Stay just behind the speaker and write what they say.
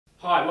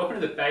Hi, welcome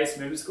to the Base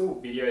Movement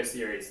School video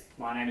series.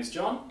 My name is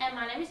John. And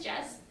my name is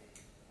Jazz.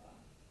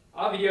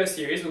 Our video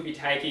series will be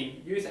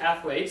taking youth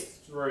athletes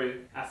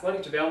through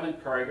athletic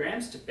development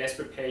programs to best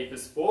prepare you for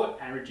sport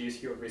and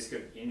reduce your risk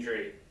of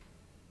injury.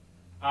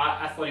 Our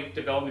athletic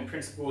development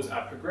principles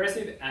are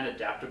progressive and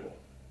adaptable.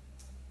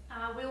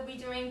 We'll be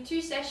doing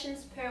 2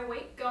 sessions per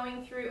week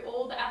going through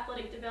all the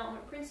athletic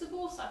development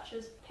principles such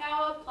as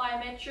power,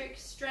 plyometrics,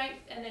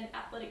 strength, and then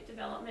athletic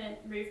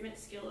development, movement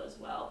skill as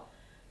well.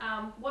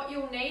 What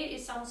you'll need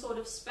is some sort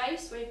of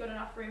space where you've got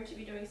enough room to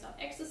be doing some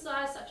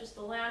exercise such as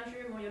the lounge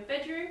room or your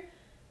bedroom.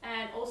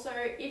 And also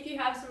if you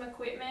have some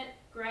equipment,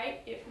 great.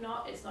 If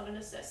not, it's not a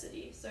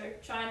necessity. So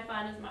try and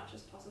find as much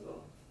as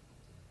possible.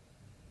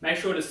 Make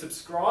sure to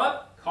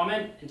subscribe,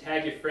 comment and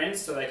tag your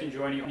friends so they can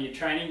join you on your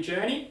training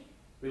journey.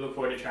 We look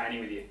forward to training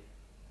with you.